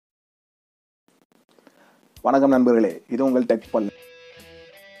வணக்கம் நண்பர்களே, இது உங்கள் டெக் பல்.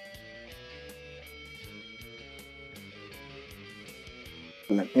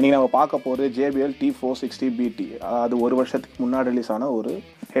 இன்னைக்கு நம்ம பார்க்க போகிறது JBL T460BT. அது ஒரு வருஷத்துக்கு முன்னாடி ரிலீஸ் ஆன ஒரு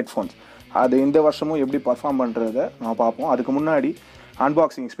ஹெட்ஃபோன்ஸ். அது இந்த வருஷமும் எப்படி பர்ஃபார்ம் பண்ணுறதை நம்ம பார்ப்போம். அதுக்கு முன்னாடி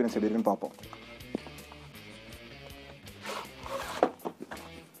அன்பாக்சிங் எக்ஸ்பீரியன்ஸ் எப்படி இருக்குன்னு பார்ப்போம்.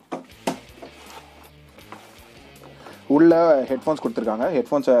 உள்ள ஹெட்ஃபோன்ஸ் கொடுத்துருக்காங்க.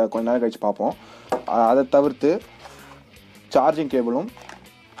 ஹெட்ஃபோன்ஸை கொஞ்ச நேரம் கழிச்சு பார்ப்போம். அதை தவிர்த்து சார்ஜிங் கேபிளும்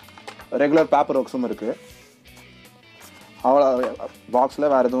ரெகுலர் பேப்பர் ஒர்க்ஸும் இருக்குது. அவ்வளோ பாக்ஸில்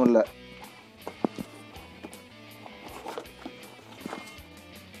வேறு எதுவும் இல்லை.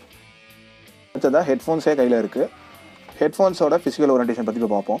 அடுத்ததாக ஹெட்ஃபோன்ஸே கையில் இருக்குது. ஹெட்ஃபோன்ஸோட ஃபிசிக்கல் ஓரியன்டேஷன் பற்றி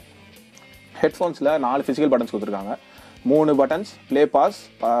இப்போ பார்ப்போம். ஹெட்ஃபோன்ஸில் 4 ஃபிசிக்கல் பட்டன்ஸ் கொடுத்துருக்காங்க. 3 பட்டன்ஸ் ப்ளே பாஸ்,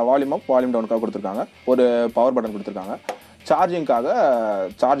 வால்யூம் அப், வால்யூம் டவுனுக்காக கொடுத்துருக்காங்க. ஒரு பவர் பட்டன் கொடுத்துருக்காங்க. சார்ஜிங்காக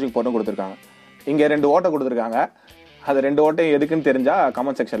சார்ஜிங் போர்ட்டும் கொடுத்துருக்காங்க. இங்கே 2 ஓட்டை கொடுத்துருக்காங்க. அது 2 ஓட்டை எதுக்குன்னு தெரிஞ்சால்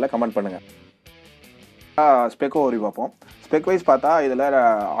கமெண்ட் செக்ஷனில் கமெண்ட் பண்ணுங்கள். ஸ்பெக் ஓவரி பார்ப்போம். ஸ்பெக் வைஸ் பார்த்தா இதில்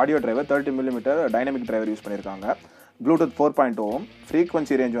audio driver 30mm dynamic driver use பண்ணியிருக்காங்க. ப்ளூடூத் 4.0,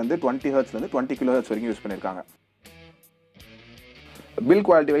 ஃப்ரீக்வன்சி ரேஞ்ச் வந்து 20 Hzலேருந்து 20 kHz வரைக்கும் யூஸ் பண்ணியிருக்காங்க. பில்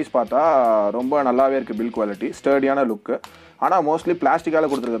குவாலிட்டி வைஸ் பார்த்தா ரொம்ப நல்லாவே இருக்குது. பில் குவாலிட்டி ஸ்டர்டியான லுக்கு. ஆனால் மோஸ்ட்லி பிளாஸ்டிக்கால்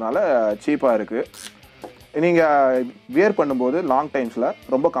கொடுத்துருக்கறதுனால சீப்பாக இருக்குது. நீங்கள் வியர் பண்ணும்போது லாங் டைம்ஸில்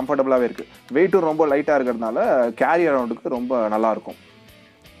ரொம்ப கம்ஃபர்டபுளாகவே இருக்குது. வெயிட்டும் ரொம்ப லைட்டாக இருக்கிறதுனால கேரி அரவுண்டுக்கு ரொம்ப நல்லாயிருக்கும்.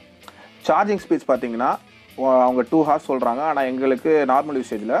 சார்ஜிங் ஸ்பீட்ஸ் பார்த்தீங்கன்னா அவங்க 2 hours சொல்கிறாங்க. ஆனால் எங்களுக்கு நார்மல்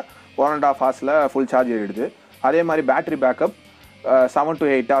யூசேஜில் 1.5 hours ஃபுல் சார்ஜ் ஏறிடுது. அதே மாதிரி battery backup 7 to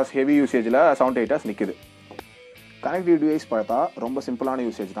 8 hours, heavy யூசேஜில் 7 to 8 hours நிற்குது. கனெக்டிவிட்டி டிவைஸ் பார்த்தா ரொம்ப சிம்பிளான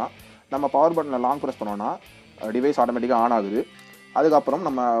யூசேஜ் தான். நம்ம பவர் பட்டனில் லாங் ப்ரெஸ் பண்ணோன்னா டிவைஸ் ஆட்டோமேட்டிக்காக ஆன் ஆகுது. அதுக்கப்புறம்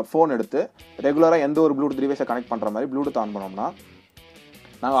நம்ம ஃபோன் எடுத்து ரெகுலராக எந்த ஒரு ப்ளூடூத் டிவைஸை கனெக்ட் பண்ணுற மாதிரி ப்ளூடூத் ஆன் பண்ணோம்னா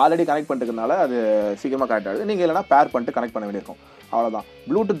நாங்கள் ஆல்ரெடி கனெக்ட் பண்ணிட்டுக்கிறதுனால அது சீக்கிரமாக கனெக்ட் ஆகுது. நீங்கள் இல்லைனா பேர் பண்ணிட்டு கனெக்ட் பண்ண வேண்டியிருக்கும். அவ்வளோதான்.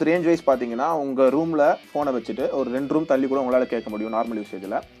 ப்ளூடூத் ரேஞ்ச் வைஸ் பார்த்தீங்கன்னா உங்கள் ரூமில் ஃபோனை வச்சுட்டு ஒரு 2 ரூம் தள்ளி கூட உங்களால் கேட்க முடியும் நார்மல்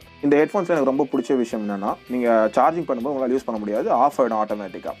யூசேஜில். இந்த ஹெட்ஃபோன்ஸில் எனக்கு ரொம்ப பிடிச்ச விஷயம் என்னென்னா, நீங்கள் சார்ஜிங் பண்ணும்போது உங்களால் யூஸ் பண்ண முடியாது, ஆஃப் ஆகிடும்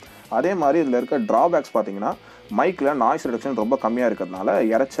ஆட்டோமேட்டிக்காக. அதே மாதிரி இதில் இருக்க ட்ராபேக்ஸ் பார்த்தீங்கன்னா மைக்கில் நாய்ஸ் ரிடக்ஷன் ரொம்ப கம்மியாக இருக்கிறதுனால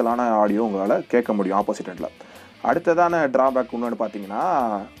இறைச்சலான ஆடியோ உங்களால் கேட்க முடியும் ஆப்போசிட் எண்டில். அடுத்ததான ட்ராபேக் இன்னொன்று பார்த்தீங்கன்னா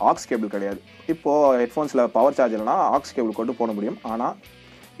ஆக்ஸ் கேபிள் கிடையாது. இப்போது ஹெட்ஃபோன்ஸில் பவர் சார்ஜர்னா ஆக்ஸ் கேபிள் கொண்டு போட முடியும். ஆனால்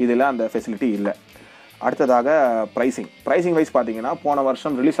இதில் அந்த ஃபெசிலிட்டி இல்லை. அடுத்ததாக ப்ரைஸிங் வைஸ் பார்த்தீங்கன்னா போன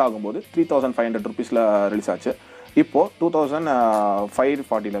வருஷம் ரிலீஸ் ஆகும்போது 3500 rupees ரிலீஸ் ஆச்சு. இப்போது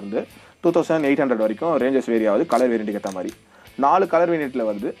 2540 2800 வரைக்கும் ரேஞ்சஸ் வேரி ஆகுது. கலர் வேரியண்ட்டுக்கு ஏற்ற மாதிரி 4 கலர் வேரியண்ட்டில்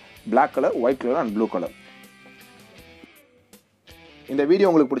வருது. Black colour, white colour and blue colour. இந்த வீடியோ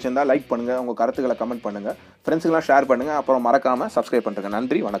உங்களுக்கு பிடிச்சிருந்தா லைக் பண்ணுங்கள், உங்கள் கருத்துக்களை கமெண்ட் பண்ணுங்கள், ஃப்ரெண்ட்ஸுக்கெல்லாம் ஷேர் பண்ணுங்கள், அப்புறம் மறக்காமல் சப்ஸ்கிரைப் பண்ணுறேங்க.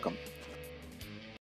 நன்றி, வணக்கம்.